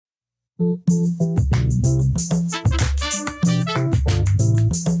From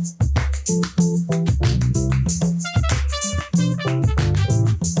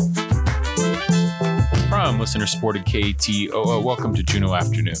listener-supported KTOO, welcome to Juneau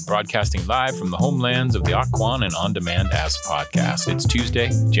Afternoon, broadcasting live from the homelands of the Occoquan and on demand as a podcast. It's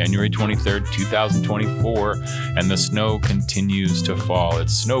Tuesday, January 23rd, 2024, and the snow continues to fall.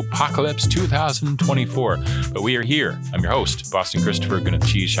 It's Snowpocalypse 2024, but we are here. I'm your host, Boston Christopher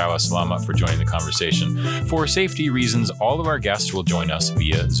Gunachi Shawa Salama, for joining the conversation. For safety reasons, all of our guests will join us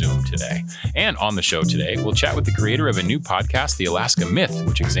via Zoom today. And on the show today, we'll chat with the creator of a new podcast, The Alaska Myth,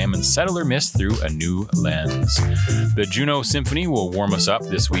 which examines settler myths through a new lens. The Juneau Symphony will warm us up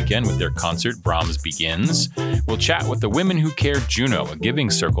this weekend with their concert, Brahms Begins. We'll chat with the Women Who Care Juneau, a giving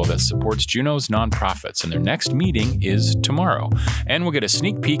circle that supports Juneau's nonprofits, and their next meeting is tomorrow. And we'll get a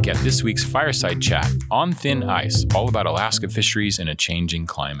sneak peek at this week's Fireside Chat, On Thin Ice, all about Alaska fisheries in a changing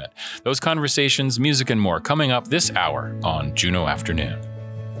climate. Those conversations, music, and more coming up this hour on Juneau Afternoon.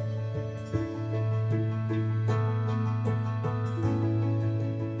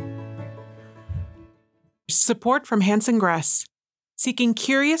 Support from Hanson Gress, seeking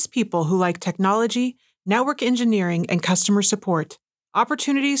curious people who like technology, network engineering, and customer support.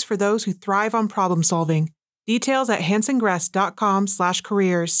 Opportunities for those who thrive on problem solving. Details at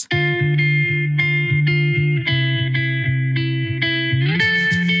hansongress.com/careers.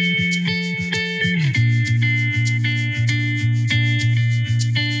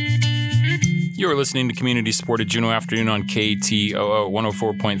 You're listening to community-supported Juneau Afternoon on KTOO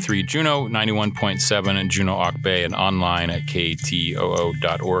 104.3 Juneau, 91.7 in Juneau Auk Bay, and online at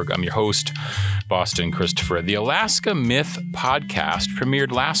ktoo.org. I'm your host, Boston Christopher. The Alaska Myth podcast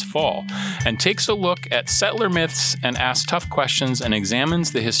premiered last fall and takes a look at settler myths and asks tough questions and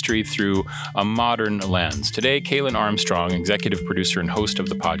examines the history through a modern lens. Today, Caitlin Armstrong, executive producer and host of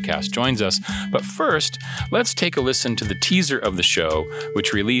the podcast, joins us. But first, let's take a listen to the teaser of the show,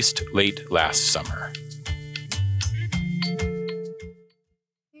 which released late last summer.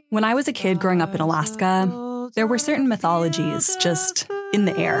 When I was a kid growing up in Alaska, there were certain mythologies just in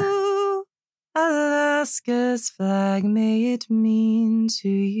the air. Alaska's flag, may it mean to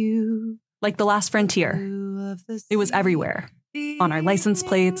you. Like the last frontier. It was everywhere. On our license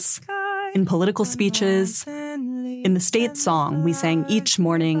plates, in political speeches, in the state song we sang each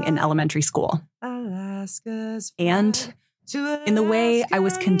morning in elementary school. And in the way I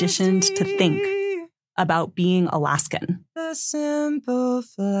was conditioned to think about being Alaskan. The simple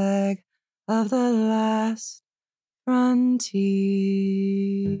flag of the last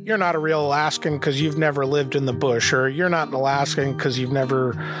frontier. You're not a real Alaskan because you've never lived in the bush, or you're not an Alaskan because you've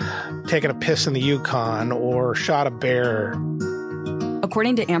never taken a piss in the Yukon or shot a bear.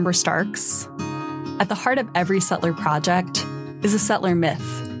 According to Amber Starks, at the heart of every settler project is a settler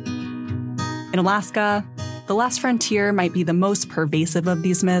myth. In Alaska, the last frontier might be the most pervasive of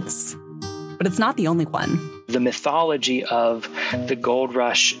these myths, but it's not the only one. The mythology of the gold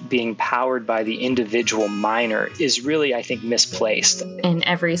rush being powered by the individual miner is really, I think, misplaced. In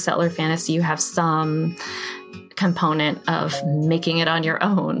every settler fantasy, you have some component of making it on your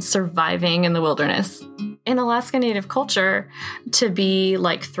own, surviving in the wilderness. In Alaska Native culture, to be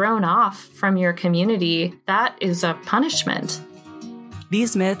thrown off from your community, that is a punishment.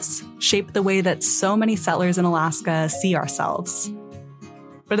 These myths shape the way that so many settlers in Alaska see ourselves.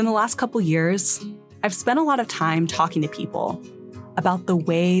 But in the last couple years, I've spent a lot of time talking to people about the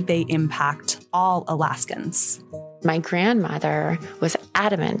way they impact all Alaskans. My grandmother was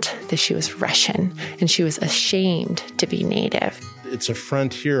adamant that she was Russian, and she was ashamed to be Native. It's a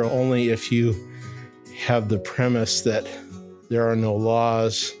frontier only if you have the premise that there are no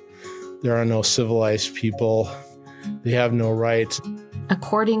laws, there are no civilized people, they have no rights.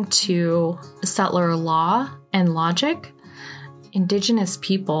 According to settler law and logic, Indigenous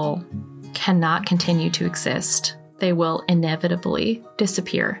people cannot continue to exist. They will inevitably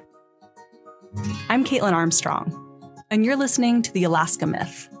disappear. I'm Caitlin Armstrong, and you're listening to The Alaska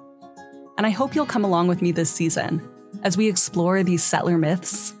Myth. And I hope you'll come along with me this season as we explore these settler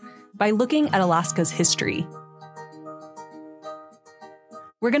myths by looking at Alaska's history.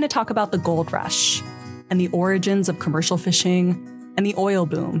 We're going to talk about the gold rush and the origins of commercial fishing and the oil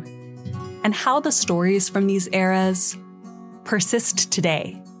boom, and how the stories from these eras persist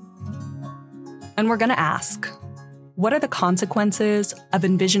today. And we're going to ask, what are the consequences of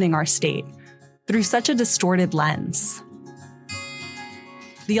envisioning our state through such a distorted lens?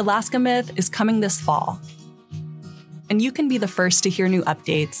 The Alaska Myth is coming this fall, and you can be the first to hear new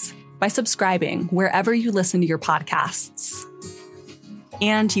updates by subscribing wherever you listen to your podcasts.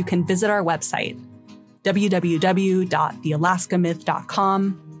 And you can visit our website,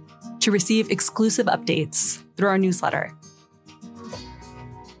 www.thealaskamyth.com, to receive exclusive updates through our newsletter.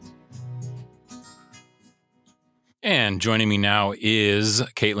 And joining me now is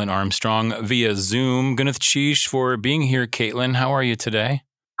Caitlin Armstrong via Zoom. Gunath Chish for being here, Caitlin. How are you today?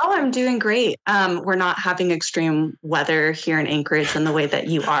 Oh, I'm doing great. We're not having extreme weather here in Anchorage in the way that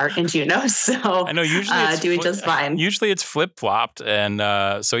you are in Juneau, so I know usually it's doing just fine. Usually it's flip-flopped,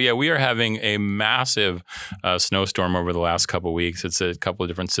 and so we are having a massive snowstorm over the last couple of weeks. It's a couple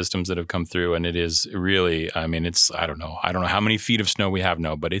of different systems that have come through, and it is really, I mean, it's I don't know how many feet of snow we have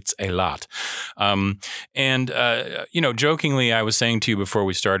now, but it's a lot. Jokingly, I was saying to you before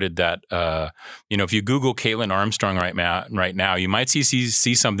we started that if you Google Caitlin Armstrong right now, you might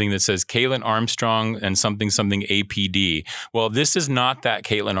see something that says Caitlin Armstrong and something APD. Well, this is not that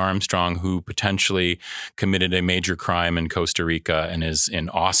Caitlin Armstrong who potentially committed a major crime in Costa Rica and is in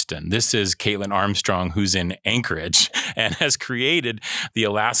Austin. This is Caitlin Armstrong who's in Anchorage and has created the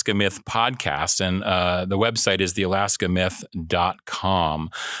Alaska Myth podcast. And the website is thealaskamyth.com.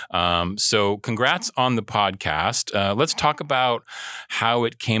 So congrats on the podcast. Let's talk about how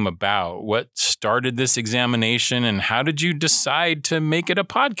it came about. What started this examination and how did you decide to make it a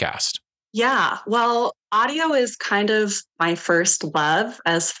podcast? Yeah, well, audio is kind of my first love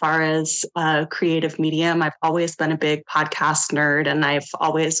as far as creative medium. I've always been a big podcast nerd, and I've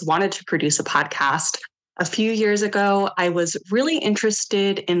always wanted to produce a podcast. A few years ago, I was really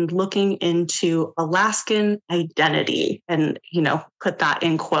interested in looking into Alaskan identity and, put that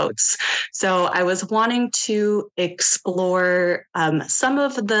in quotes. So I was wanting to explore some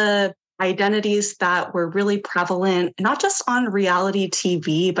of the identities that were really prevalent, not just on reality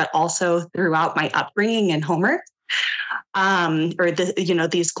TV, but also throughout my upbringing in Homer.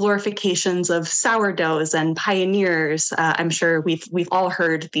 These glorifications of sourdoughs and pioneers. I'm sure we've all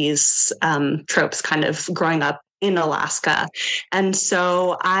heard these tropes kind of growing up in Alaska. And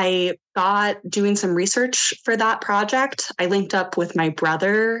so I thought, doing some research for that project, I linked up with my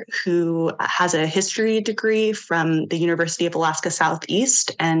brother who has a history degree from the University of Alaska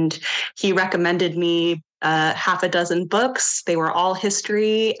Southeast, and he recommended me half a dozen books. They were all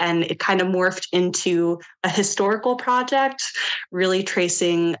history, and it kind of morphed into a historical project, really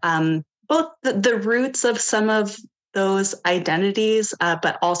tracing both the roots of some of those identities,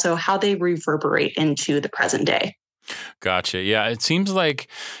 but also how they reverberate into the present day. Gotcha. Yeah, it seems like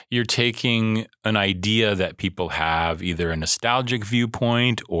you're taking an idea that people have, either a nostalgic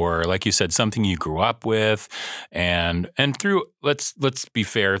viewpoint or, like you said, something you grew up with, and through let's be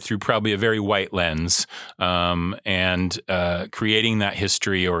fair, through probably a very white lens, and creating that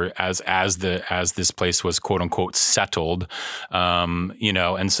history, or as this place was quote unquote settled,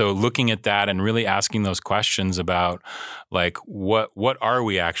 and so looking at that and really asking those questions about like what are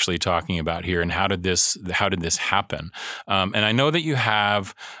we actually talking about here, and how did this happen? And I know that you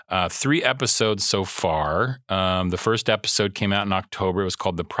have 3 episodes so far. The first episode came out in October. It was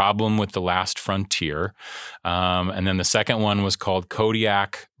called The Problem with the Last Frontier. And then the second one was called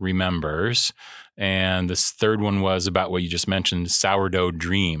Kodiak Remembers. And this third one was about what you just mentioned, sourdough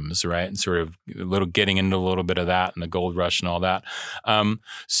dreams, right? And sort of getting into a little bit of that and the gold rush and all that.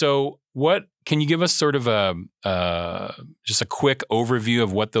 So what can you give us sort of just a quick overview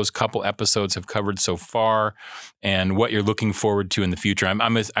of what those couple episodes have covered so far and what you're looking forward to in the future?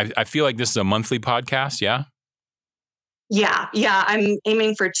 I feel like this is a monthly podcast. Yeah. Yeah. I'm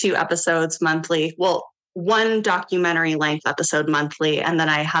aiming for 2 episodes monthly. Well, 1 documentary length episode monthly, and then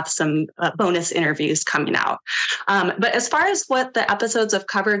I have some bonus interviews coming out. But as far as what the episodes have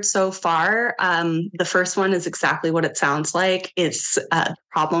covered so far, the first one is exactly what it sounds like. It's a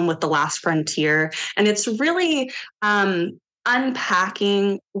problem with the last frontier. And it's really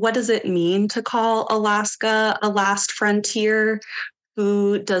unpacking, what does it mean to call Alaska a last frontier?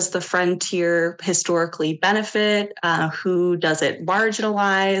 Who does the frontier historically benefit? Who does it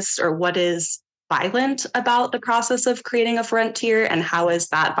marginalize? Or what is violent about the process of creating a frontier, and how is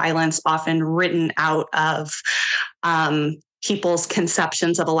that violence often written out of people's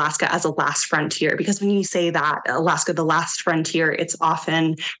conceptions of Alaska as a last frontier? Because when you say that, Alaska, the last frontier, it's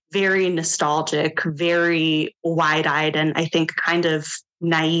often very nostalgic, very wide-eyed, and I think kind of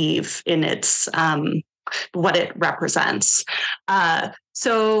naive in its what it represents. The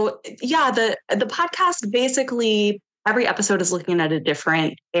podcast basically, every episode is looking at a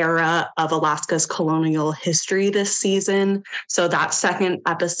different era of Alaska's colonial history this season. So that second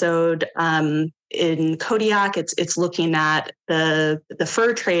episode in Kodiak, it's looking at the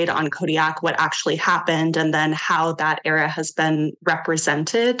fur trade on Kodiak, what actually happened, and then how that era has been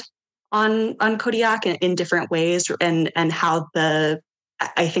represented on Kodiak in different ways, and how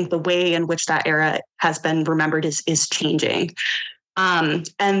I think the way in which that era has been remembered is changing.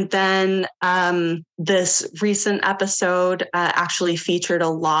 And then this recent episode actually featured a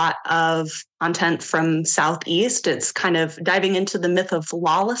lot of content from Southeast. It's kind of diving into the myth of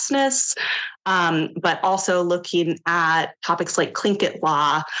lawlessness, but also looking at topics like Tlingit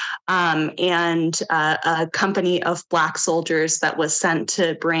law and a company of Black soldiers that was sent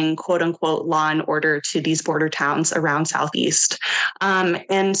to bring quote unquote law and order to these border towns around Southeast.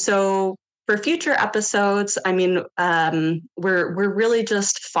 And so for future episodes, I mean, we're really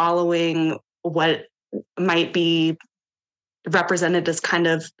just following what might be represented as kind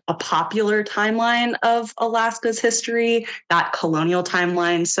of a popular timeline of Alaska's history, that colonial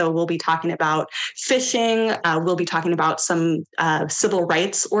timeline. So we'll be talking about fishing. We'll be talking about some civil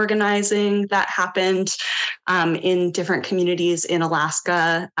rights organizing that happened in different communities in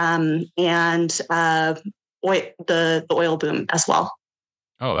Alaska, and the oil boom as well.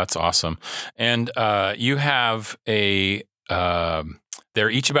 Oh, that's awesome. And you have they're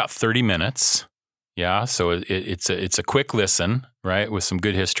each about 30 minutes. Yeah. So it's a quick listen, right? With some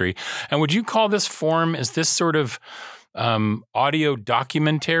good history. And would you call this form, is this sort of audio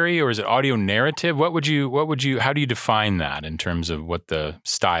documentary or is it audio narrative? How do you define that in terms of what the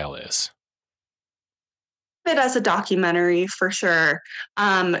style is? It as a documentary for sure.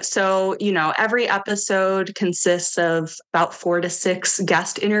 So, every episode consists of about 4 to 6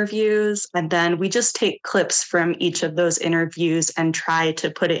 guest interviews. And then we just take clips from each of those interviews and try to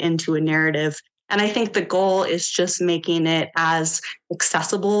put it into a narrative. And I think the goal is just making it as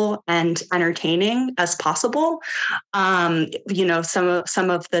accessible and entertaining as possible. Some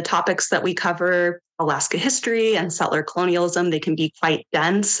of the topics that we cover, Alaska history and settler colonialism, they can be quite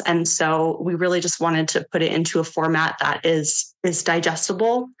dense. And so we really just wanted to put it into a format that is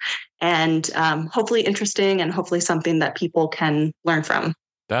digestible and hopefully interesting and hopefully something that people can learn from.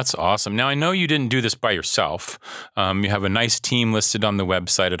 That's awesome. Now, I know you didn't do this by yourself. You have a nice team listed on the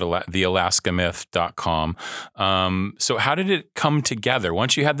website at thealaskamyth.com. So how did it come together?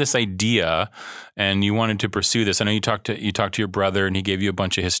 Once you had this idea and you wanted to pursue this, I know you talked to your brother and he gave you a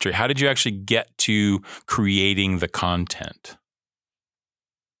bunch of history. How did you actually get to creating the content?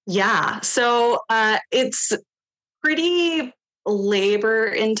 Yeah, so it's pretty labor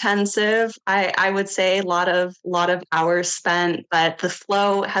intensive. I would say a lot of hours spent, but the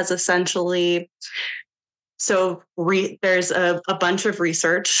flow has essentially there's a bunch of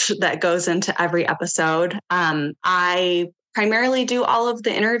research that goes into every episode. I primarily do all of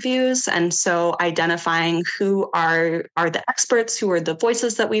the interviews, and so identifying who are the experts, who are the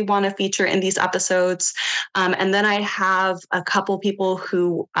voices that we want to feature in these episodes, and then I have a couple people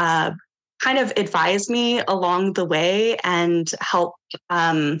who kind of advise me along the way and help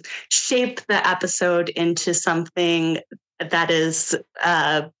shape the episode into something that is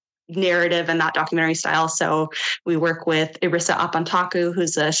narrative and not documentary style. So we work with Irissa Apantaku,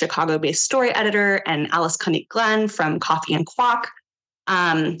 who's a Chicago-based story editor, and Alice Cunningham from Coffee and Quack.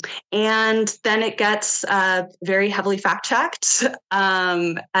 And then it gets very heavily fact-checked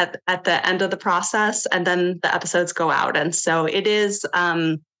at the end of the process, and then the episodes go out. And so it is...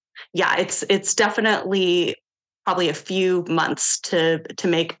 it's definitely probably a few months to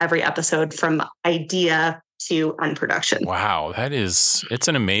make every episode from idea to end production. Wow, it's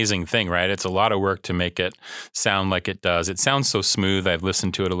an amazing thing, right? It's a lot of work to make it sound like it does. It sounds so smooth. I've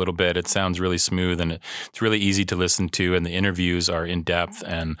listened to it a little bit. It sounds really smooth and it's really easy to listen to, and the interviews are in depth,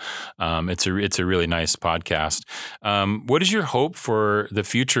 and it's a really nice podcast. What is your hope for the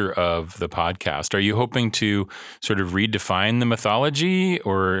future of the podcast? Are you hoping to sort of redefine the mythology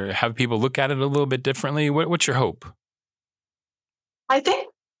or have people look at it a little bit differently? What's your hope? I think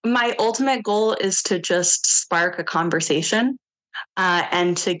my ultimate goal is to just spark a conversation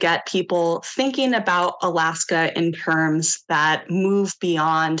and to get people thinking about Alaska in terms that move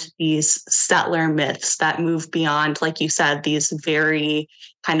beyond these settler myths, that move beyond, like you said, these very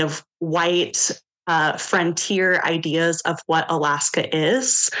kind of white frontier ideas of what Alaska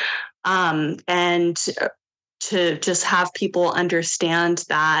is. And to just have people understand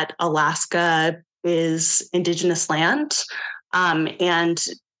that Alaska is Indigenous land, and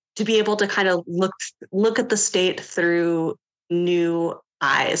to be able to kind of look at the state through new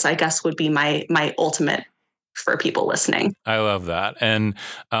eyes, I guess, would be my ultimate for people listening. I love that. And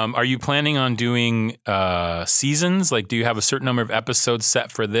are you planning on doing seasons? Like, do you have a certain number of episodes set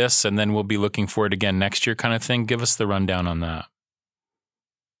for this, and then we'll be looking for it again next year kind of thing? Give us the rundown on that.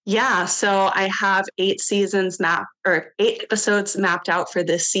 Yeah, so I have 8 episodes mapped out for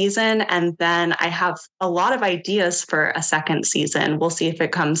this season. And then I have a lot of ideas for a second season. We'll see if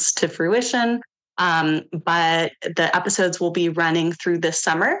it comes to fruition. But the episodes will be running through this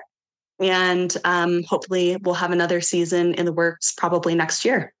summer. And hopefully we'll have another season in the works probably next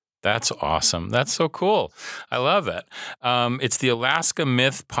year. That's awesome. That's so cool. I love it. It's the Alaska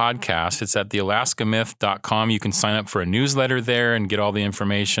Myth podcast. It's at thealaskamyth.com. You can sign up for a newsletter there and get all the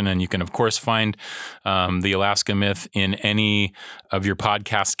information. And you can, of course, find the Alaska Myth in any of your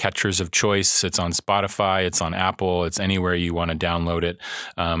podcast catchers of choice. It's on Spotify. It's on Apple. It's anywhere you want to download it.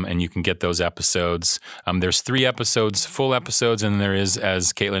 And you can get those episodes. There's 3 episodes, full episodes. And there is,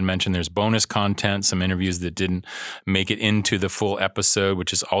 as Caitlin mentioned, there's bonus content, some interviews that didn't make it into the full episode,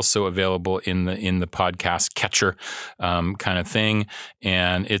 which is also available in the podcast catcher kind of thing.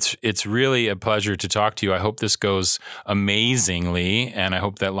 And it's really a pleasure to talk to you. I hope this goes amazingly, and I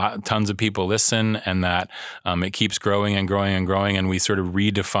hope that tons of people listen, and that it keeps growing and growing and growing, and we sort of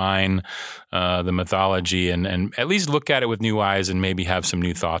redefine the mythology and at least look at it with new eyes and maybe have some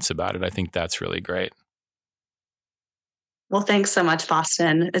new thoughts about it. I think that's really great. Well, thanks so much,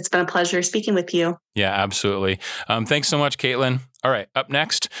 Boston. It's been a pleasure speaking with you. Yeah, absolutely. Thanks so much, Caitlin. All right, up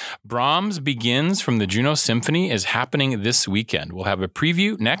next, Brahms Begins from the Juneau Symphony is happening this weekend. We'll have a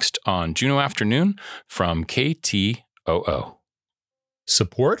preview next on Juneau Afternoon from KTOO.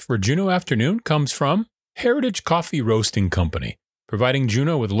 Support for Juneau Afternoon comes from Heritage Coffee Roasting Company, providing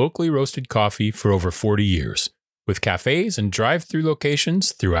Juneau with locally roasted coffee for over 40 years, with cafes and drive-through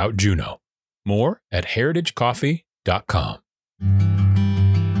locations throughout Juneau. More at heritagecoffee.com.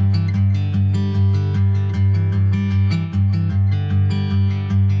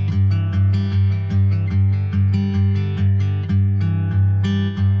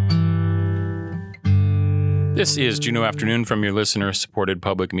 This is Juneau Afternoon from your listener-supported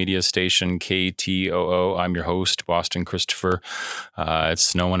public media station, KTOO. I'm your host, Boston Christopher. It's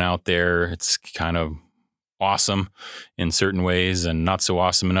snowing out there. It's kind of awesome in certain ways and not so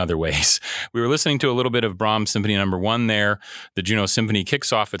awesome in other ways. We were listening to a little bit of Brahms Symphony No. 1 there. The Juneau Symphony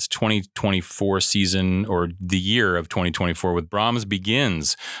kicks off its 2024 season, or the year of 2024, with Brahms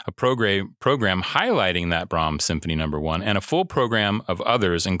Begins, a program highlighting that Brahms Symphony No. 1 and a full program of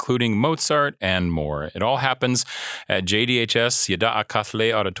others, including Mozart and more. It all happens at JDHS Yada'a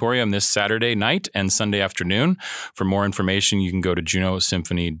Kathle Auditorium this Saturday night and Sunday afternoon. For more information, you can go to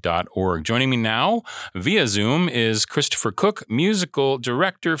juneausymphony.org. Joining me now via Zoom is Christopher Cook, musical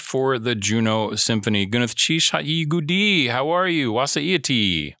director for the Juneau Symphony. Gunath Chish Ha'i Gudi, how are you? Wasa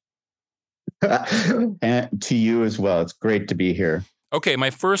Iati. And to you as well. It's great to be here. Okay,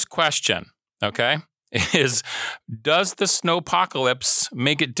 my first question, is does the snowpocalypse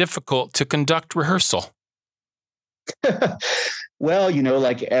make it difficult to conduct rehearsal? Well,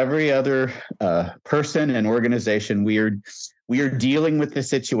 like every other person and organization, we are dealing with the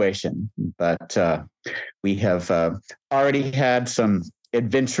situation, but we have already had some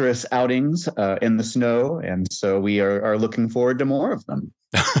adventurous outings in the snow, and so we are looking forward to more of them.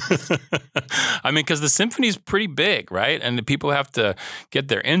 I mean, because the symphony is pretty big, right? And the people have to get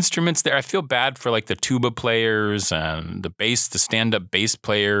their instruments there. I feel bad for like the tuba players and the stand-up bass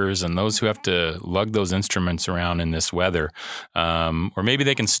players and those who have to lug those instruments around in this weather. Or maybe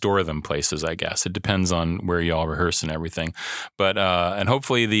they can store them places, I guess. It depends on where you all rehearse and everything. But and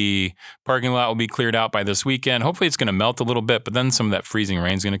hopefully the parking lot will be cleared out by this weekend. Hopefully it's going to melt a little bit, but then some of that freezing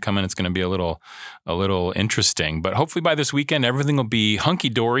rain is going to come in. It's going to be a little interesting. But hopefully by this weekend, everything will be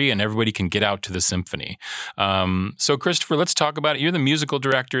hunky-dory and everybody can get out to the symphony. So Christopher, let's talk about it. You're the musical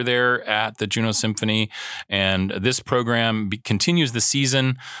director there at the Juneau Symphony, and this program continues the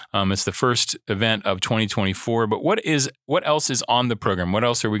season. It's the first event of 2024, but what else is on the program? What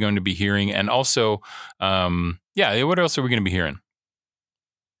else are we going to be hearing? And also, what else are we going to be hearing?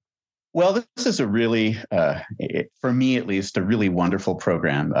 Well, this is a really, for me at least, a really wonderful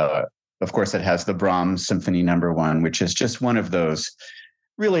program. Of course, it has the Brahms Symphony No. 1, which is just one of those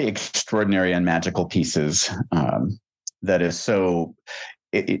really extraordinary and magical pieces that is so,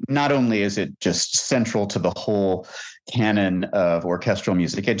 not only is it just central to the whole canon of orchestral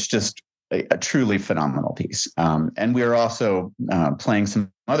music, it's just a truly phenomenal piece. And we are also playing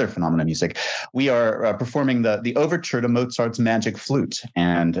some other phenomenal music. We are performing the overture to Mozart's Magic Flute.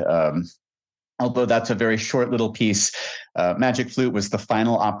 And although that's a very short little piece, Magic Flute was the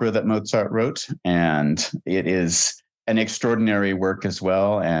final opera that Mozart wrote, and it is an extraordinary work as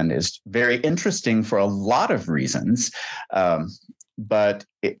well, and is very interesting for a lot of reasons. But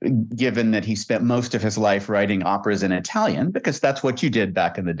given that he spent most of his life writing operas in Italian, because that's what you did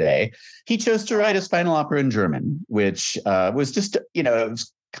back in the day, he chose to write his final opera in German, which was just, it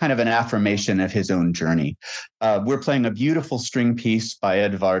was kind of an affirmation of his own journey. We're playing a beautiful string piece by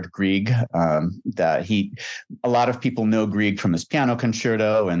Edvard Grieg. A lot of people know Grieg from his piano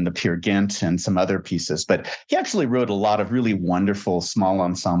concerto and the Peer Gynt and some other pieces, but he actually wrote a lot of really wonderful small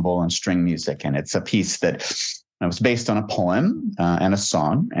ensemble and string music. And it's a piece that was based on a poem and a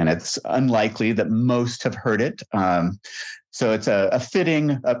song, and it's unlikely that most have heard it. So it's a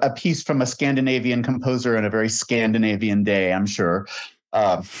fitting piece from a Scandinavian composer in a very Scandinavian day, I'm sure.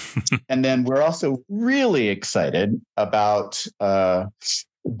 And then we're also really excited about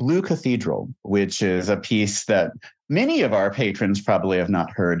Blue Cathedral, which is a piece that many of our patrons probably have not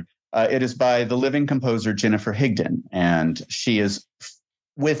heard. It is by the living composer Jennifer Higdon, and she is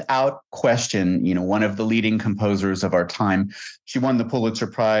without question, one of the leading composers of our time. She won the Pulitzer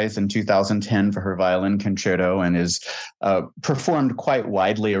Prize in 2010 for her violin concerto and is performed quite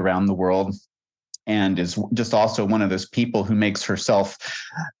widely around the world, and is just also one of those people who makes herself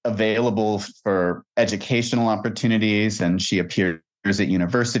available for educational opportunities, and she appears at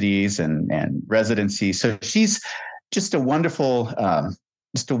universities and residencies. So she's just a wonderful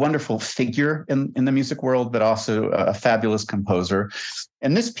figure in the music world, but also a fabulous composer.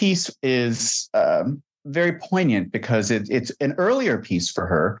 And this piece is very poignant because it's an earlier piece for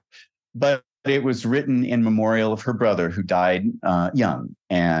her, but it was written in memorial of her brother who died young.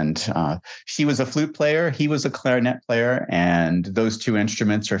 And she was a flute player, he was a clarinet player, and those two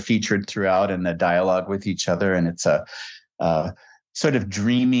instruments are featured throughout in the dialogue with each other. And it's a sort of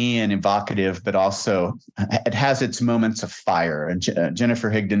dreamy and evocative, but also it has its moments of fire. And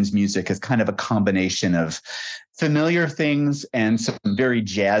Jennifer Higdon's music is kind of a combination of familiar things and some very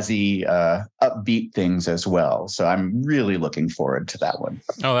jazzy, upbeat things as well. So I'm really looking forward to that one.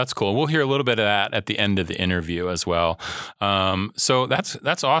 Oh, that's cool. We'll hear a little bit of that at the end of the interview as well. So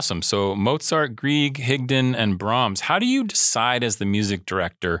that's awesome. So Mozart, Grieg, Higdon, and Brahms. How do you decide as the music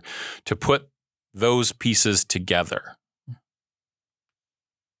director to put those pieces together?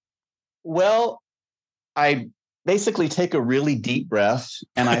 Well, I basically take a really deep breath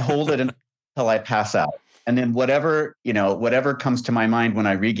and I hold it until I pass out. And then whatever comes to my mind when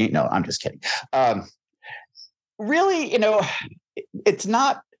I regain. No, I'm just kidding. Really, it's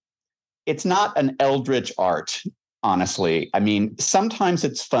not an eldritch art, honestly. I mean, sometimes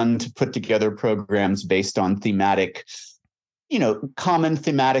it's fun to put together programs based on thematic, common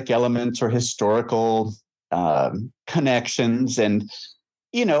thematic elements or historical connections. And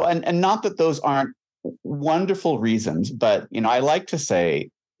not that those aren't wonderful reasons, but, I like to say,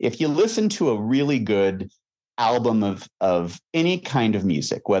 if you listen to a really good album of any kind of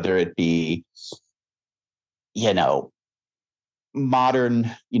music, whether it be, modern,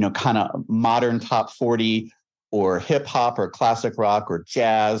 kind of modern top 40 or hip hop or classic rock or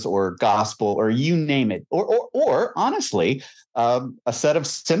jazz or gospel or you name it, or honestly, a set of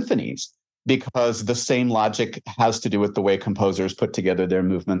symphonies, because the same logic has to do with the way composers put together their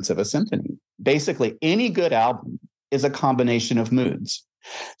movements of a symphony. Basically, any good album is a combination of moods.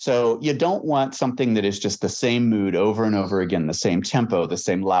 So you don't want something that is just the same mood over and over again, the same tempo, the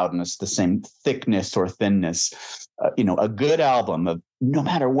same loudness, the same thickness or thinness. A good album, no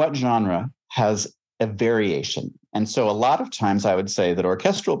matter what genre, has a variation. And so a lot of times I would say that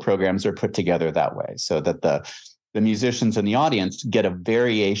orchestral programs are put together that way, so that the musicians and the audience get a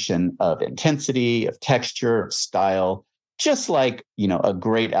variation of intensity, of texture, of style, just like, a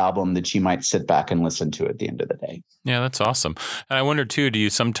great album that you might sit back and listen to at the end of the day. Yeah, that's awesome. And I wonder too, do you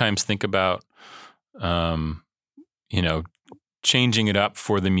sometimes think about, changing it up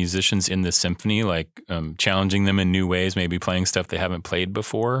for the musicians in the symphony, like challenging them in new ways, maybe playing stuff they haven't played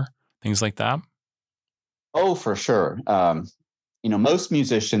before, things like that? Oh, for sure. Most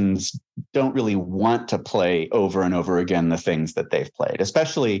musicians don't really want to play over and over again the things that they've played,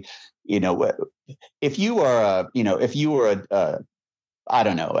 especially, if you are a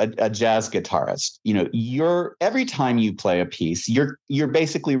jazz guitarist, every time you play a piece, you're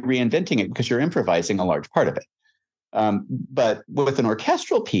basically reinventing it because you're improvising a large part of it. But with an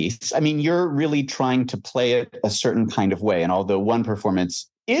orchestral piece, you're really trying to play it a certain kind of way. And although one performance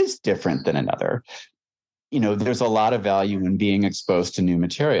is different than another, there's a lot of value in being exposed to new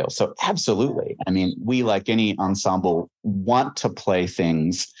material. So absolutely. We, like any ensemble, want to play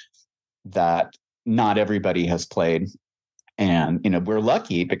things that not everybody has played. And, we're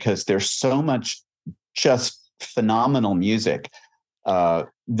lucky because there's so much just phenomenal music that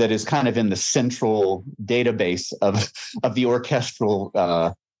is kind of in the central database of the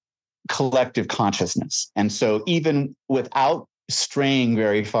orchestral collective consciousness. And so even without straying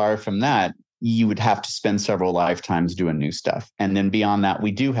very far from that, you would have to spend several lifetimes doing new stuff. And then beyond that, we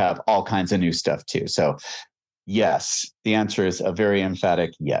do have all kinds of new stuff too. So Yes. The answer is a very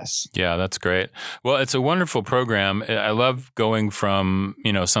emphatic yes. Yeah, that's great. Well, it's a wonderful program. I love going from,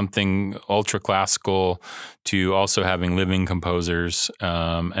 something ultra classical to also having living composers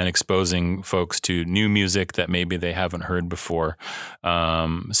and exposing folks to new music that maybe they haven't heard before.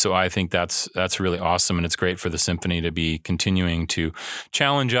 So I think that's really awesome, and it's great for the symphony to be continuing to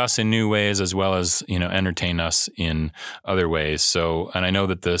challenge us in new ways as well as entertain us in other ways. So, and I know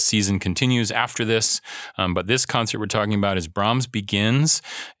that the season continues after this, but this concert we're talking about is Brahms Begins.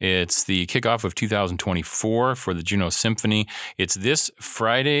 It's the kickoff of 2024 for the Juneau Symphony. It's this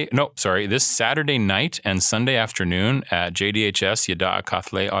Saturday night and Sunday afternoon at JDHS Yada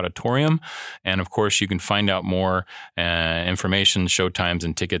Kathle Auditorium. And of course, you can find out more information, showtimes,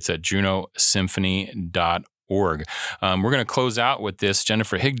 and tickets at juneausymphony.org. We're going to close out with this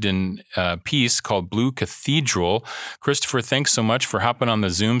Jennifer Higdon piece called Blue Cathedral. Christopher, thanks so much for hopping on the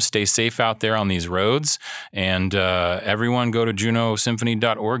Zoom. Stay safe out there on these roads. And everyone go to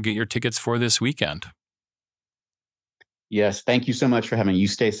juneausymphony.org. Get your tickets for this weekend. Yes, thank you so much for having me. You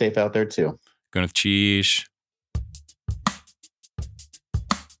stay safe out there too. Gwyneth Cheesh.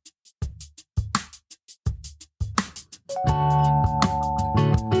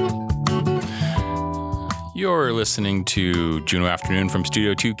 You're listening to Juneau Afternoon from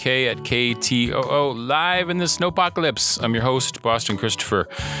Studio 2K at KTOO, live in the Snowpocalypse. I'm your host, Boston Christopher.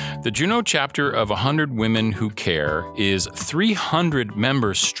 The Juneau chapter of 100 Women Who Care is 300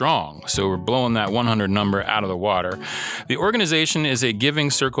 members strong, so we're blowing that 100 number out of the water. The organization is a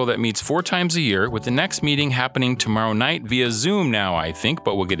giving circle that meets 4 times a year, with the next meeting happening tomorrow night via Zoom now, I think,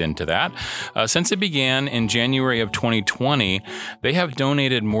 but we'll get into that. Since it began in January of 2020, they have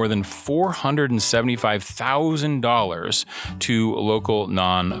donated more than $475,000 to local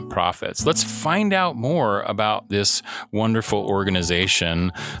nonprofits. Let's find out more about this wonderful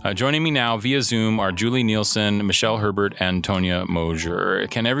organization. Joining me now via Zoom are Julie Nielsen, Michelle Herbert, and Tonya Mosier.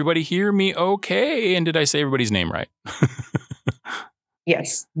 Can everybody hear me okay? And did I say everybody's name right?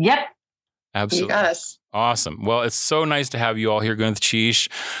 Yes. Yep. Absolutely. You got us. Awesome. Well, it's so nice to have you all here, Gwyneth Cheesh,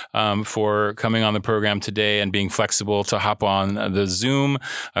 for coming on the program today and being flexible to hop on the Zoom.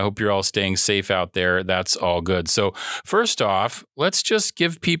 I hope you're all staying safe out there. That's all good. So first off, let's just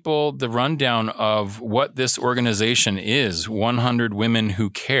give people the rundown of what this organization is, 100 Women Who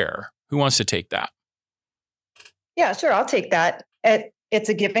Care. Who wants to take that? Yeah, sure. I'll take that. It's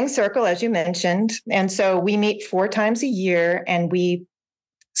a giving circle, as you mentioned. And so we meet 4 times a year, and we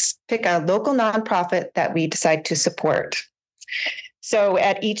pick a local nonprofit that we decide to support. So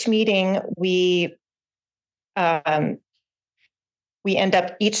at each meeting, we end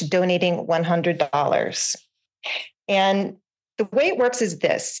up each donating $100. And the way it works is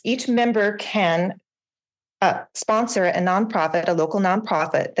this: each member can sponsor a nonprofit, a local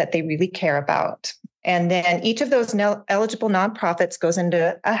nonprofit that they really care about. And then each of those eligible nonprofits goes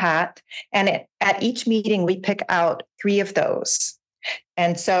into a hat. And at each meeting, we pick out 3 of those.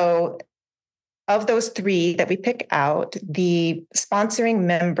 And so of those 3 that we pick out, the sponsoring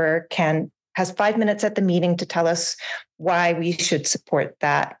member has 5 minutes at the meeting to tell us why we should support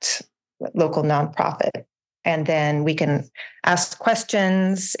that local nonprofit. And then we can ask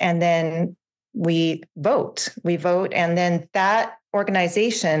questions, and then we vote. And then that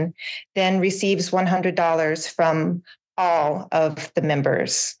organization then receives $100 from all of the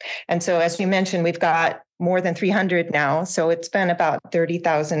members. And so, as you mentioned, we've got more than 300 now. So it's been about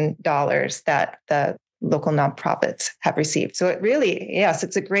 $30,000 that the local nonprofits have received. So it really, yes,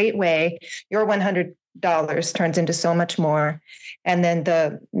 it's a great way. Your $100 turns into so much more. And then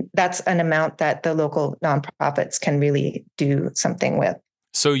that's an amount that the local nonprofits can really do something with.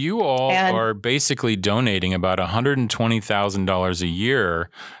 So you all are basically donating about $120,000 a year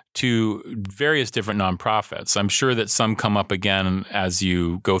to various different nonprofits. I'm sure that some come up again as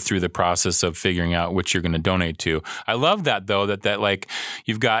you go through the process of figuring out which you're going to donate to. I love that, though, that like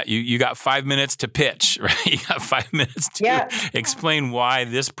you got 5 minutes to pitch, right? You got 5 minutes to explain why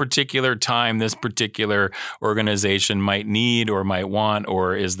this particular time, this particular organization might need or might want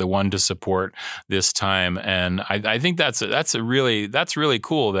or is the one to support this time. And I think that's really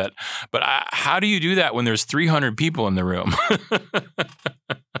cool. But how do you do that when there's 300 people in the room?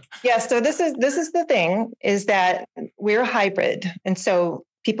 Yeah, so this is the thing, is that we're hybrid. And so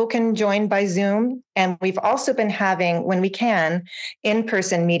people can join by Zoom. And we've also been having, when we can,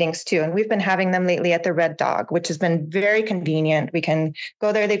 in-person meetings too. And we've been having them lately at the Red Dog, which has been very convenient. We can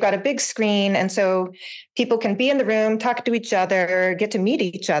go there. They've got a big screen. And so people can be in the room, talk to each other, get to meet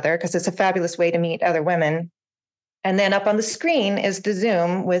each other, because it's a fabulous way to meet other women. And then up on the screen is the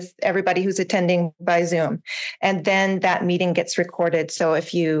Zoom with everybody who's attending by Zoom. And then that meeting gets recorded. So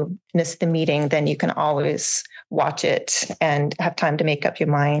if you miss the meeting, then you can always watch it and have time to make up your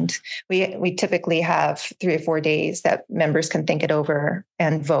mind. We typically have 3 or 4 days that members can think it over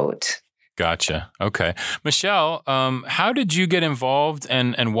and vote. Gotcha. Okay. Michelle, how did you get involved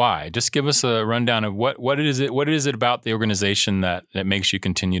and why? Just give us a rundown of what is it about the organization that makes you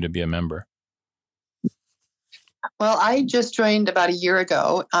continue to be a member? Well, I just joined about a year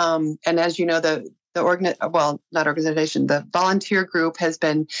ago. And as you know, the volunteer group has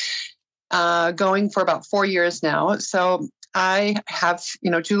been going for about 4 years now. So I have,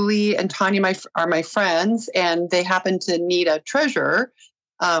 Julie and Tanya are my friends, and they happen to need a treasurer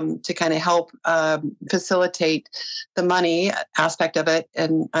to kind of help facilitate the money aspect of it.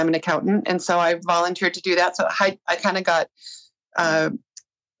 And I'm an accountant, and so I volunteered to do that. So I kind of got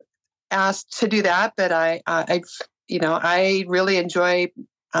asked to do that, but I really enjoy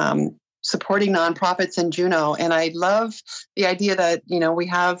supporting nonprofits in Juneau. And I love the idea that, we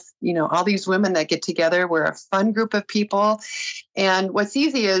have, all these women that get together. We're a fun group of people. And what's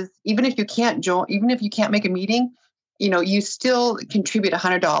easy is even if you can't make a meeting, you still contribute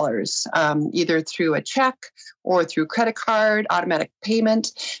 $100, either through a check or through credit card, automatic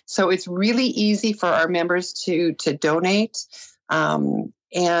payment. So it's really easy for our members to donate.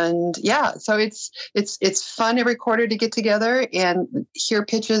 And yeah, so it's fun every quarter to get together and hear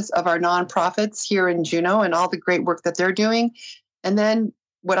pitches of our nonprofits here in Juneau and all the great work that they're doing. And then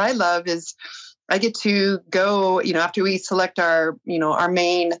what I love is I get to go, after we select our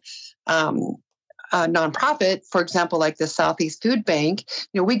main nonprofit, for example, like the Southeast Food Bank,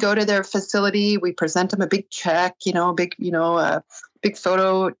 we go to their facility, we present them a big check, a big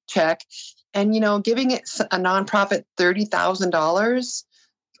photo check, and, giving it a nonprofit $30,000.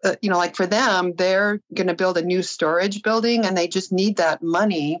 Like for them, they're going to build a new storage building and they just need that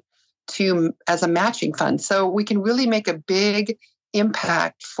money as a matching fund. So we can really make a big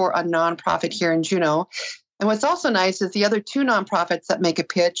impact for a nonprofit here in Juneau. And what's also nice is the other 2 nonprofits that make a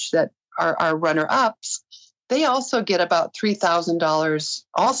pitch that are our runner-ups, they also get about $3,000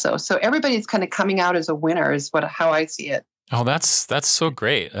 also. So everybody's kind of coming out as a winner is how I see it. Oh, that's so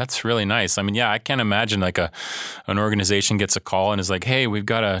great. That's really nice. I mean, yeah, I can't imagine like an organization gets a call and is like, "Hey, we've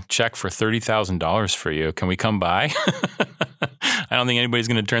got a check for $30,000 for you. Can we come by?" I don't think anybody's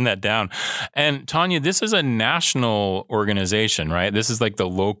going to turn that down. And Tanya, this is a national organization, right? This is like the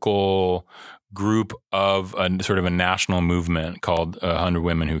local group of a sort of a national movement called 100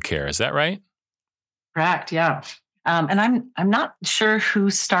 Women Who Care. Is that right? Correct. Yeah. And I'm not sure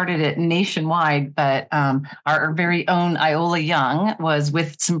who started it nationwide, but our very own Iola Young was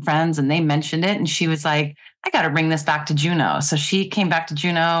with some friends and they mentioned it. And she was like, I got to bring this back to Juneau. So she came back to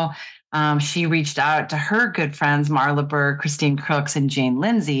Juneau. She reached out to her good friends, Marla Berg, Christine Crooks, and Jane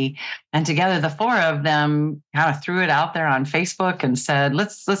Lindsay. And together, the 4 of them kind of threw it out there on Facebook and said,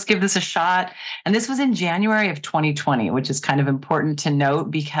 let's give this a shot. And this was in January of 2020, which is kind of important to note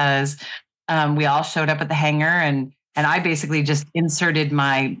because we all showed up at the hangar and I basically just inserted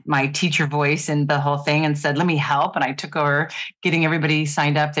my teacher voice in the whole thing and said, let me help. And I took over getting everybody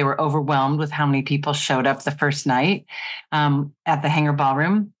signed up. They were overwhelmed with how many people showed up the first night at the hangar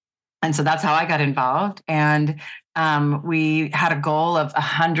ballroom. And so that's how I got involved. And we had a goal of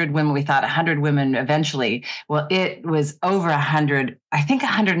 100 women. We thought 100 women eventually. Well, it was over 100, I think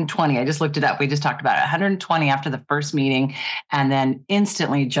 120. I just looked it up. We just talked about it. 120 after the first meeting, and then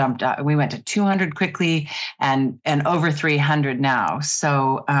instantly jumped up. We went to 200 quickly and over 300 now.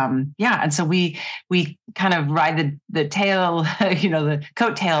 So yeah. And so we kind of ride the tail, the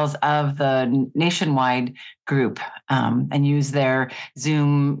coattails of the nationwide group and use their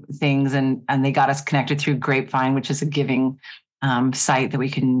Zoom things. And they got us connected through Grapevine, which is a giving site that we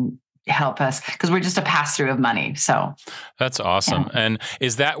can help us because we're just a pass through of money. So that's awesome. Yeah. And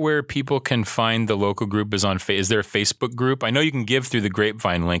is that where people can find the local group? Is there a Facebook group? I know you can give through the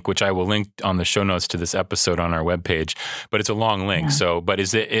Grapevine link, which I will link on the show notes to this episode on our webpage, but it's a long link. Yeah. So, but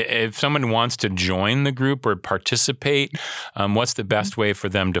is it, if someone wants to join the group or participate, what's the best way for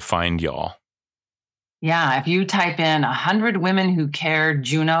them to find y'all? Yeah, if you type in 100 Women Who Care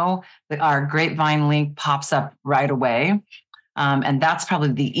Juneau, our Grapevine link pops up right away. And that's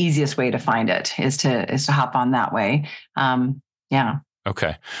probably the easiest way to find it is to hop on that way. Yeah.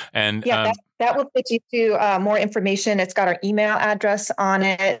 Okay. And yeah, that will take you to more information. It's got our email address on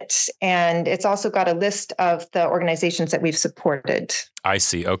it, and it's also got a list of the organizations that we've supported. I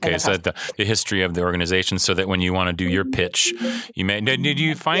see. Okay. So the history of the organization, so that when you want to do your pitch, you may. Did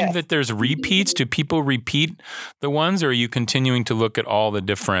you find that there's repeats? Do people repeat the ones, or are you continuing to look at all the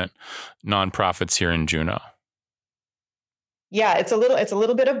different nonprofits here in Juneau? Yeah, it's a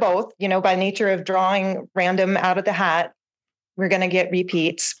little bit of both, by nature of drawing random out of the hat. we're going to get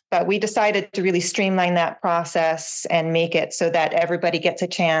repeats, but we decided to really streamline that process and make it so that everybody gets a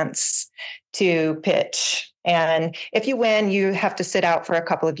chance to pitch. And if you win, you have to sit out for a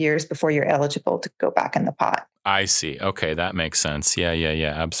couple of years before you're eligible to go back in the pot. I see. Okay, that makes sense. Yeah,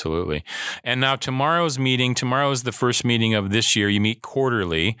 absolutely. And now tomorrow is the first meeting of this year. You meet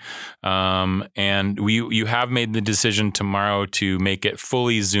quarterly, and you have made the decision tomorrow to make it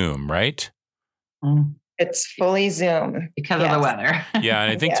fully Zoom, right? It's fully Zoom because of the weather. Yeah,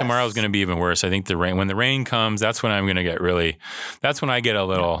 and I think tomorrow is going to be even worse. I think when the rain comes, that's when I'm going to get that's when I get a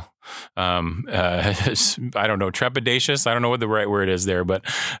little, I don't know, trepidatious. I don't know what the right word is there, but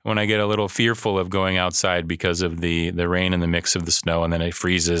when I get a little fearful of going outside because of the rain and the mix of the snow, and then it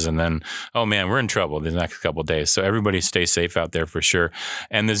freezes, and then, oh man, we're in trouble the next couple of days. So everybody stay safe out there for sure.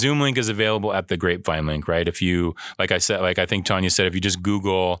 And the Zoom link is available at the Grapevine link, right? If you, like I think Tanya said, if you just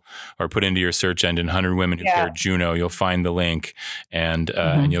Google or put into your search engine 100 Women Who Care Juneau, you'll find the link, and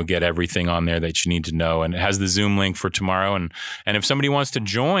you'll get everything on there that you need to know. And it has the Zoom link for tomorrow. And if somebody wants to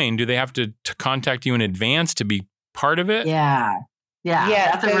join, do they have to contact you in advance to be part of it? Yeah.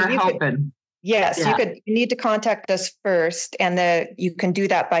 That's what we're hoping. You need to contact us first, and you can do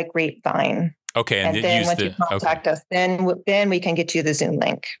that by Grapevine. Okay, and then once you contact us, then we can get you the Zoom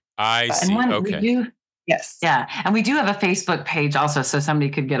link. I see. Okay. Yes. Yeah. And we do have a Facebook page also, so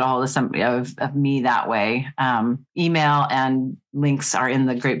somebody could get a hold of somebody of me that way. Email and links are in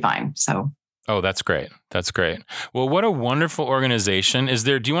the Grapevine. So. Oh, that's great. That's great. Well, what a wonderful organization.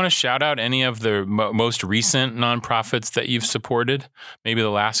 Do you want to shout out any of the most recent nonprofits that you've supported? Maybe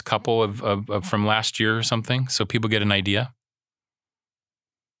the last couple of from last year or something, so people get an idea?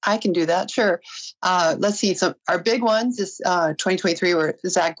 I can do that. Sure. Let's see. So our big ones is 2023 were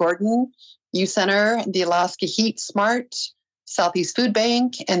Zach Gordon Youth Center, the Alaska Heat Smart, Southeast Food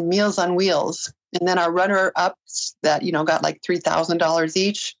Bank, and Meals on Wheels. And then our runner-ups that, got like $3,000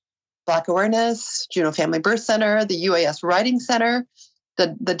 each. Black Awareness, Juneau Family Birth Center, the UAS Writing Center,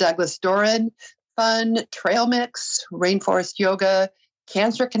 the Douglas Doran Fund, Trail Mix, Rainforest Yoga,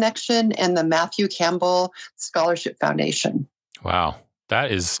 Cancer Connection, and the Matthew Campbell Scholarship Foundation. Wow.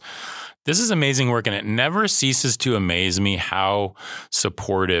 This is amazing work, and it never ceases to amaze me how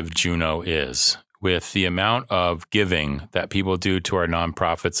supportive Juneau is with the amount of giving that people do to our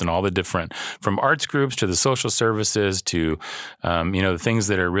nonprofits and all the different, from arts groups to the social services to, the things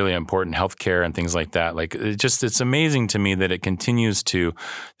that are really important, healthcare and things like that. Like it's amazing to me that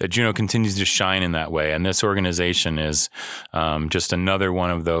that Juneau continues to shine in that way. And this organization is just another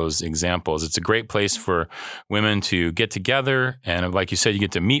one of those examples. It's a great place for women to get together. And like you said, you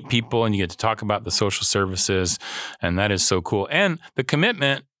get to meet people and you get to talk about the social services. And that is so cool. And the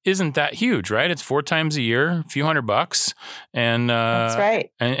commitment isn't that huge, right? It's 4 times a year, a few $100, and that's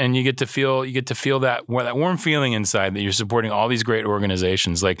right. And you get to feel that warm feeling inside that you're supporting all these great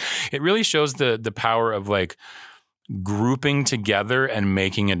organizations. Like it really shows the power of like grouping together and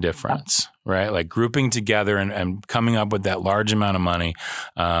making a difference, right? Like grouping together and coming up with that large amount of money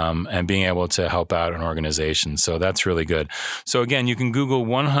and being able to help out an organization. So that's really good. So again, you can Google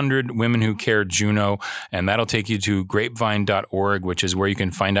 100 Women Who Care Juneau, and that'll take you to grapevine.org, which is where you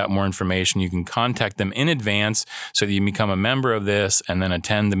can find out more information. You can contact them in advance so that you can become a member of this and then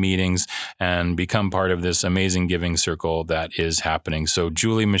attend the meetings and become part of this amazing giving circle that is happening. So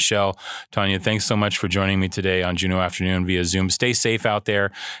Julie, Michelle, Tanya, thanks so much for joining me today on Juneau Afternoon via Zoom. Stay safe out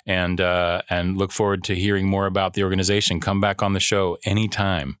there, and look forward to hearing more about the organization. Come back on the show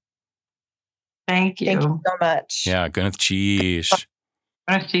anytime. Thank you. Thank you so much. Yeah, Gwyneth Cheesh.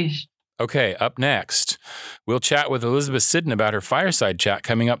 Okay, up next, we'll chat with Elizabeth Siddon about her Fireside chat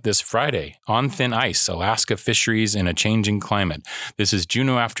coming up this Friday. On Thin Ice, Alaska Fisheries in a Changing Climate. This is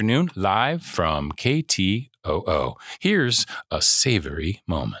Juneau Afternoon, live from KTOO. Here's a savory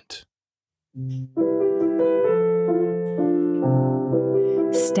moment.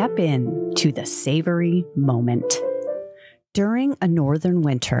 Step in to the savory moment. During a northern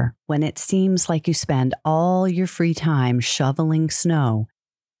winter, when it seems like you spend all your free time shoveling snow,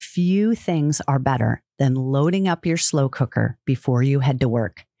 few things are better than loading up your slow cooker before you head to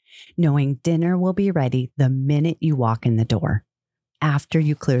work, knowing dinner will be ready the minute you walk in the door, after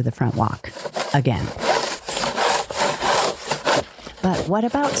you clear the front walk again. But what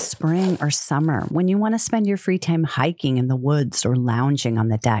about spring or summer when you want to spend your free time hiking in the woods or lounging on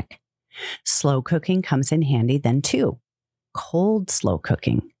the deck? Slow cooking comes in handy then too. Cold slow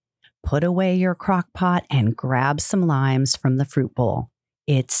cooking. Put away your crock pot and grab some limes from the fruit bowl.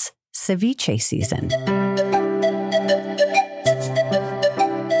 It's ceviche season.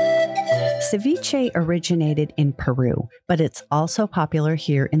 Ceviche originated in Peru, but it's also popular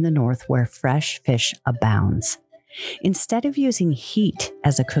here in the north where fresh fish abounds. Instead of using heat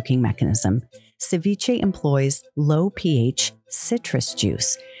as a cooking mechanism, ceviche employs low pH citrus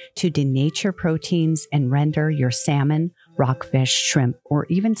juice to denature proteins and render your salmon, rockfish, shrimp, or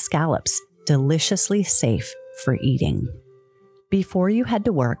even scallops deliciously safe for eating. Before you head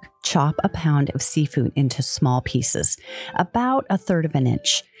to work, chop a pound of seafood into small pieces, about 1/3 of an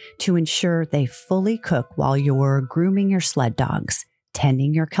inch, to ensure they fully cook while you're grooming your sled dogs,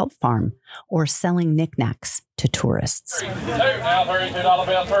 tending your kelp farm, or selling knickknacks to tourists.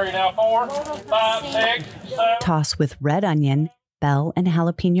 Toss with red onion, bell and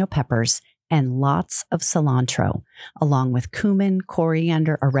jalapeno peppers, and lots of cilantro, along with cumin,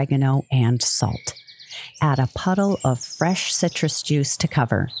 coriander, oregano, and salt. Add a puddle of fresh citrus juice to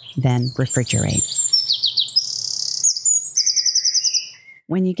cover, then refrigerate.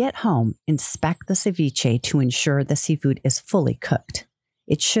 When you get home, inspect the ceviche to ensure the seafood is fully cooked.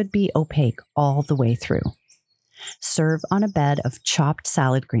 It should be opaque all the way through. Serve on a bed of chopped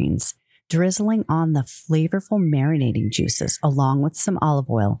salad greens, drizzling on the flavorful marinating juices along with some olive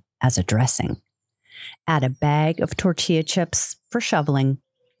oil as a dressing. Add a bag of tortilla chips for shoveling,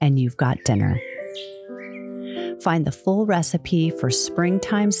 and you've got dinner. Find the full recipe for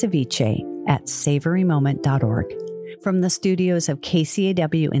springtime ceviche at savorymoment.org. From the studios of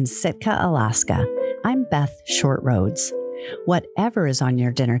KCAW in Sitka, Alaska, I'm Beth Short Rhodes. Whatever is on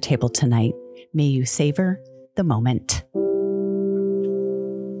your dinner table tonight, may you savor the moment.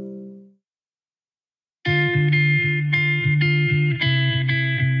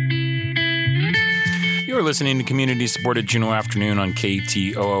 You're listening to community-supported Juneau Afternoon on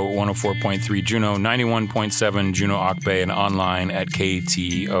KTOO 104.3 Juneau, 91.7 Juneau Auk Bay, and online at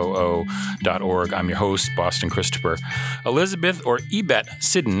ktoo.org. I'm your host, Boston Christopher. Elizabeth, or Ebet,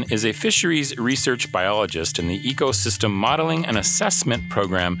 Siddon is a fisheries research biologist in the Ecosystem Modeling and Assessment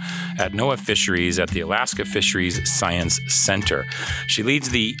Program at NOAA Fisheries at the Alaska Fisheries Science Center. She leads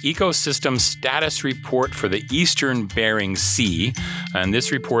the Ecosystem Status Report for the Eastern Bering Sea, and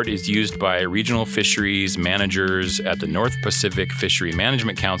this report is used by regional fisheries managers at the North Pacific Fishery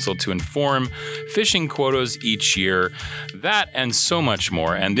Management Council to inform fishing quotas each year. That and so much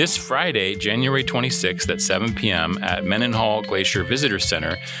more. And this Friday, January 26th at 7 p.m. at Mendenhall Glacier Visitor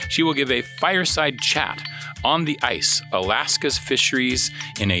Center, she will give a fireside chat on the ice, Alaska's fisheries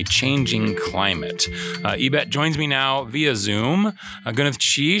in a changing climate. Ebet joins me now via Zoom. Gunath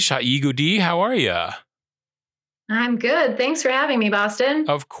Chish, Haigudi, how are you? I'm good. Thanks for having me, Boston.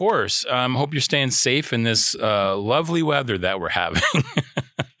 Of course. Hope you're staying safe in this lovely weather that we're having.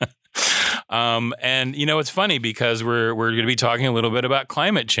 And, you know, it's funny because we're going to be talking a little bit about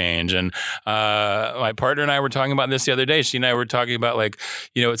climate change. And my partner and I were talking about this the other day. She and I were talking about, like,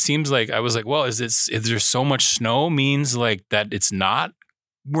 you know, it seems like I was like, well, is there so much snow means like that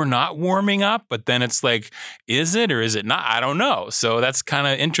we're not warming up, but then it's like, is it or is it not? I don't know. So that's kind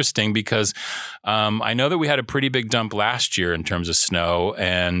of interesting because I know that we had a pretty big dump last year in terms of snow,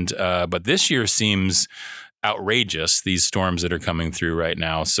 and but this year seems outrageous, these storms that are coming through right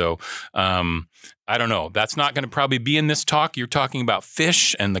now. So I don't know. That's not going to probably be in this talk. You're talking about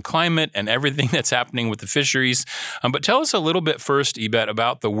fish and the climate and everything that's happening with the fisheries. But tell us a little bit first, Ebet,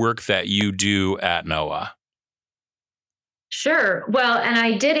 about the work that you do at NOAA. Sure. Well, and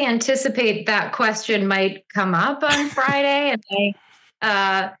I did anticipate that question might come up on Friday, and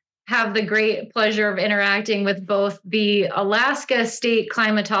I have the great pleasure of interacting with both the Alaska state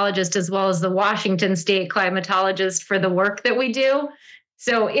climatologist as well as the Washington state climatologist for the work that we do.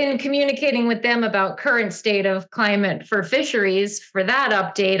 So in communicating with them about current state of climate for fisheries for that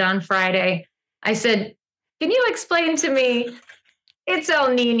update on Friday, I said, can you explain to me, it's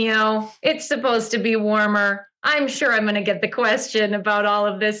El Nino, it's supposed to be warmer. I'm sure I'm going to get the question about all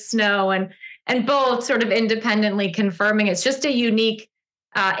of this snow, and both sort of independently confirming it's just a unique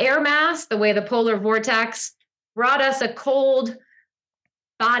air mass, the way the polar vortex brought us a cold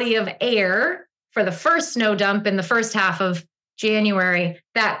body of air for the first snow dump in the first half of January.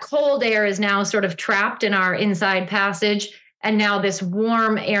 That cold air is now sort of trapped in our inside passage, and now this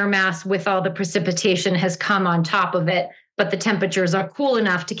warm air mass with all the precipitation has come on top of it, but the temperatures are cool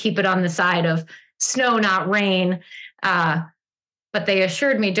enough to keep it on the side of snow, not rain. But they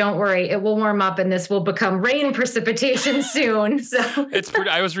assured me, don't worry, it will warm up and this will become rain precipitation soon. So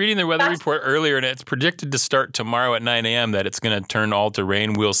I was reading the weather report earlier, and it's predicted to start tomorrow at 9 a.m. that it's going to turn all to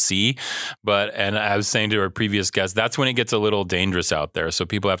rain. We'll see. And I was saying to our previous guest, that's when it gets a little dangerous out there. So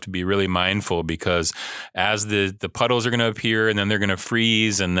people have to be really mindful, because as the puddles are going to appear and then they're going to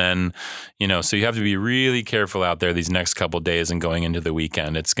freeze, and then, you know, so you have to be really careful out there these next couple of days and going into the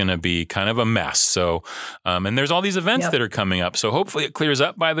weekend. It's going to be kind of a mess. So, and there's all these events that are coming up. So hopefully it clears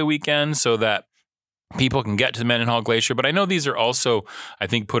up by the weekend so that people can get to the Mendenhall Glacier, but I know these are also, I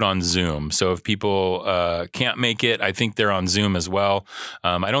think, put on Zoom. So if people can't make it, I think they're on Zoom as well.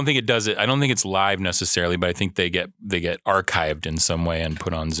 I don't think it does it. I don't think it's live necessarily, but I think they get archived in some way and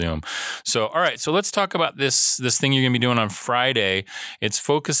put on Zoom. So, all right. So let's talk about this thing you're going to be doing on Friday. It's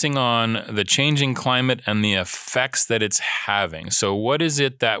focusing on the changing climate and the effects that it's having. So what is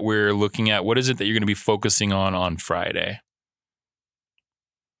it that we're looking at? What is it that you're going to be focusing on Friday?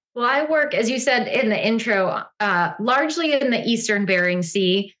 Well, I work, as you said in the intro, largely in the Eastern Bering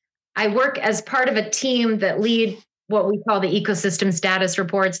Sea. I work as part of a team that lead what we call the ecosystem status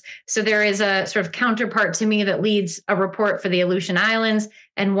reports. So there is a sort of counterpart to me that leads a report for the Aleutian Islands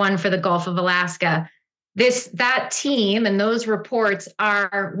and one for the Gulf of Alaska. That team and those reports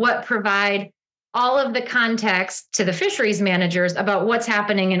are what provide all of the context to the fisheries managers about what's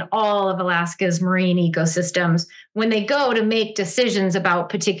happening in all of Alaska's marine ecosystems when they go to make decisions about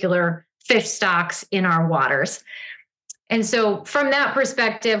particular fish stocks in our waters. And so from that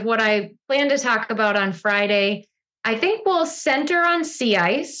perspective, what I plan to talk about on Friday, I think we'll center on sea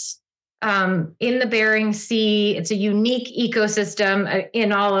ice in the Bering Sea. It's a unique ecosystem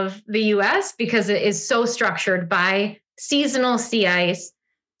in all of the US because it is so structured by seasonal sea ice.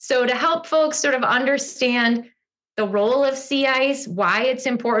 So to help folks sort of understand the role of sea ice, why it's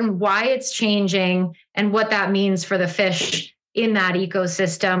important, why it's changing, and what that means for the fish in that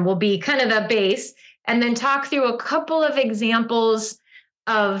ecosystem will be kind of the base. And then talk through a couple of examples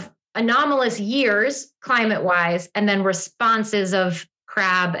of anomalous years climate-wise, and then responses of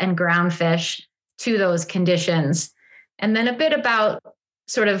crab and groundfish to those conditions. And then a bit about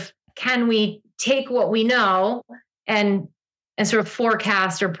sort of, can we take what we know and sort of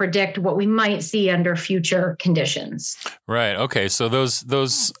forecast or predict what we might see under future conditions. Right. Okay. So those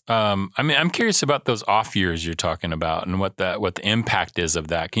I'm curious about those off years you're talking about and what the impact is of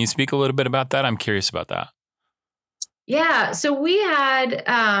that. Can you speak a little bit about that? I'm curious about that. Yeah. So we had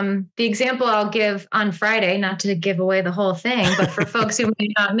the example I'll give on Friday, not to give away the whole thing, but for folks who may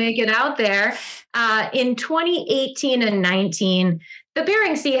not make it out there, in 2018 and 19, the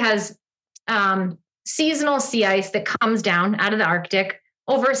Bering Sea has seasonal sea ice that comes down out of the Arctic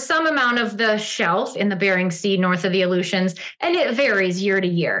over some amount of the shelf in the Bering Sea north of the Aleutians, and it varies year to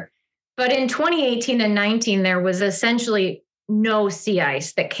year. But in 2018 and 19, there was essentially no sea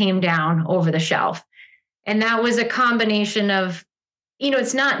ice that came down over the shelf. And that was a combination of,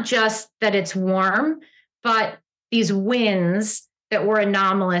 it's not just that it's warm, but these winds that were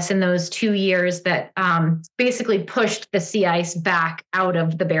anomalous in those 2 years that basically pushed the sea ice back out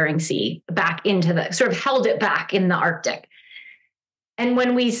of the Bering Sea, back into sort of held it back in the Arctic. And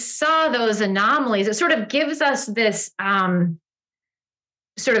when we saw those anomalies, it sort of gives us this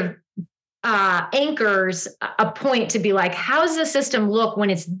anchors a point to be like, how does the system look when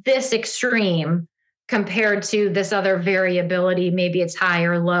it's this extreme compared to this other variability? Maybe it's high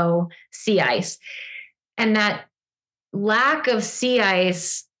or low sea ice. And that lack of sea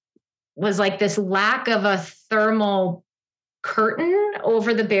ice was like this lack of a thermal curtain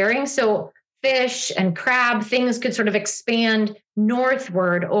over the Bering. So fish and crab, things could sort of expand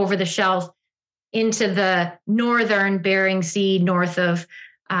northward over the shelf into the northern Bering Sea, north of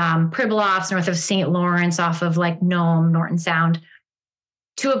Pribilofs, north of St. Lawrence, off of like Nome, Norton Sound,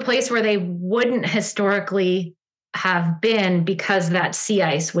 to a place where they wouldn't historically have been because that sea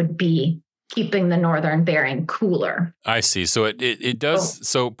ice would be keeping the northern Bering cooler. I see. So it does.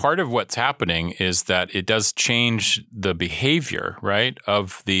 So part of what's happening is that it does change the behavior, right,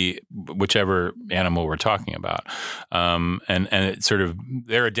 of the whichever animal we're talking about, and it sort of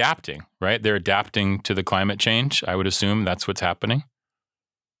they're adapting, right? They're adapting to the climate change. I would assume that's what's happening.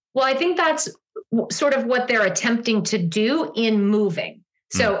 Well, I think that's sort of what they're attempting to do in moving.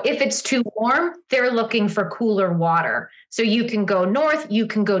 So if it's too warm, they're looking for cooler water. So you can go north, you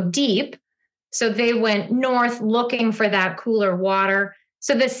can go deep. So they went north looking for that cooler water.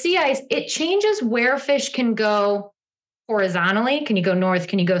 So the sea ice, it changes where fish can go horizontally. Can you go north?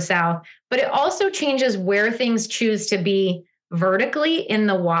 Can you go south? But it also changes where things choose to be vertically in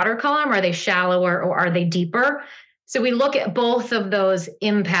the water column. Are they shallower or are they deeper? So we look at both of those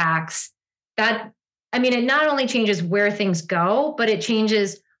impacts. It not only changes where things go, but it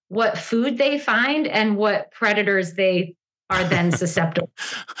changes what food they find and what predators they are then susceptible.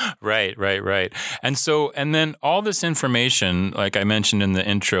 Right. And then all this information, like I mentioned in the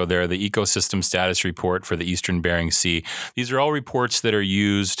intro there, the ecosystem status report for the Eastern Bering Sea, these are all reports that are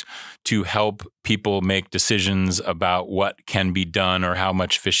used to help people make decisions about what can be done or how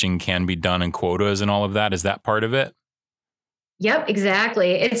much fishing can be done and quotas and all of that. Is that part of it? Yep,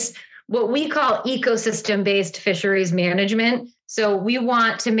 exactly. It's what we call ecosystem-based fisheries management. So we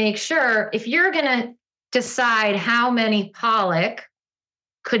want to make sure if you're going to decide how many pollock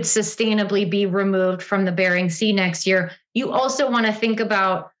could sustainably be removed from the Bering Sea next year, you also want to think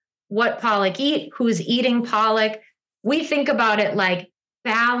about what pollock eat, who's eating pollock. We think about it like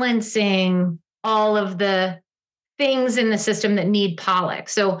balancing all of the things in the system that need pollock.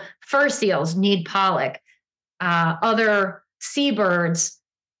 So fur seals need pollock. Other seabirds,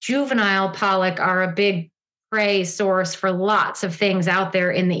 juvenile pollock are a big prey source for lots of things out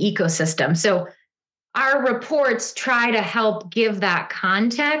there in the ecosystem. So our reports try to help give that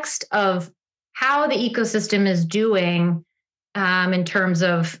context of how the ecosystem is doing in terms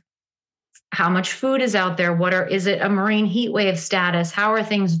of how much food is out there. Is it a marine heat wave status? How are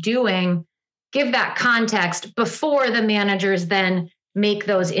things doing? Give that context before the managers then make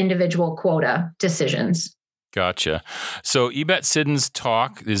those individual quota decisions. Gotcha. So Yvette Siddon's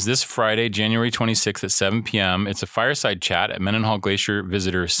talk is this Friday, January 26th at 7 p.m. It's a fireside chat at Mendenhall Glacier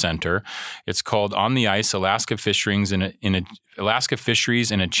Visitor Center. It's called On the Ice, Alaska Fisheries in a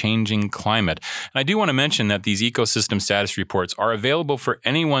Changing Climate. And I do want to mention that these ecosystem status reports are available for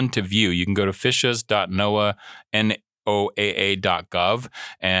anyone to view. You can go to fishas.noaa.gov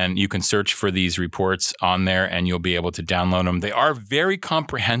and you can search for these reports on there and you'll be able to download them. They are very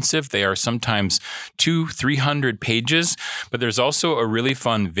comprehensive. They are sometimes 200-300 pages, but there's also a really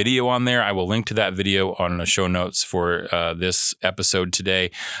fun video on there. I will link to that video on the show notes for this episode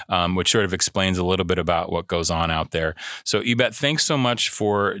today, which sort of explains a little bit about what goes on out there. So Yvette, thanks so much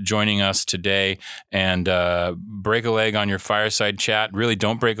for joining us today, and break a leg on your fireside chat. Really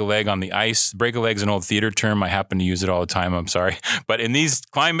don't break a leg on the ice. Break a leg is an old theater term. I happen to use it all the time. I'm sorry. But in these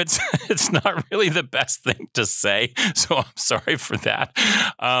climates, it's not really the best thing to say. So I'm sorry for that.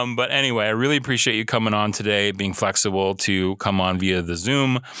 But anyway, I really appreciate you coming on today, being flexible to come on via the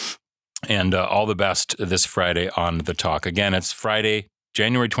Zoom, and all the best this Friday on the talk. Again, it's Friday,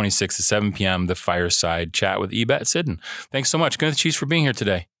 January 26th at 7 p.m., the Fireside Chat with Yvette Siddon. Thanks so much. Gwyneth Cheese for being here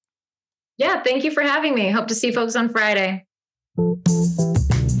today. Yeah, thank you for having me. Hope to see folks on Friday.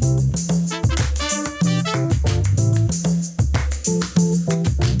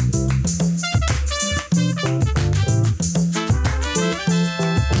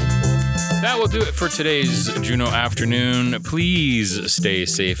 That will do it for today's Juneau Afternoon. Please stay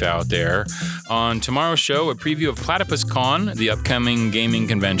safe out there. On tomorrow's show, a preview of Platypus Con, the upcoming gaming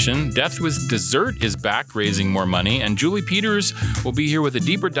convention. Death with Dessert is back, raising more money. And Julie Peters will be here with a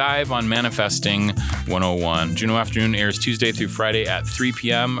deeper dive on Manifesting 101. Juneau Afternoon airs Tuesday through Friday at 3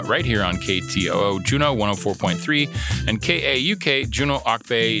 p.m. right here on KTOO Juneau 104.3 and KAUK Juneau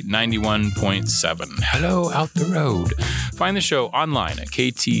Akbay 91.7. Hello out the road. Find the show online at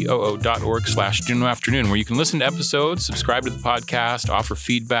ktoo.org/Juneau Afternoon, where you can listen to episodes, subscribe to the podcast, offer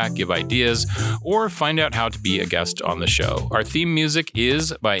feedback, give ideas, or find out how to be a guest on the show. Our theme music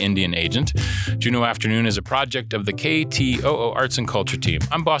is by Indian Agent. Juneau Afternoon is a project of the KTOO Arts and Culture team.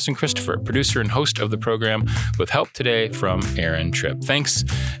 I'm Boston Christopher, producer and host of the program, with help today from Aaron Tripp. Thanks,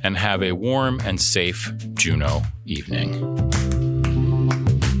 and have a warm and safe Juneau evening.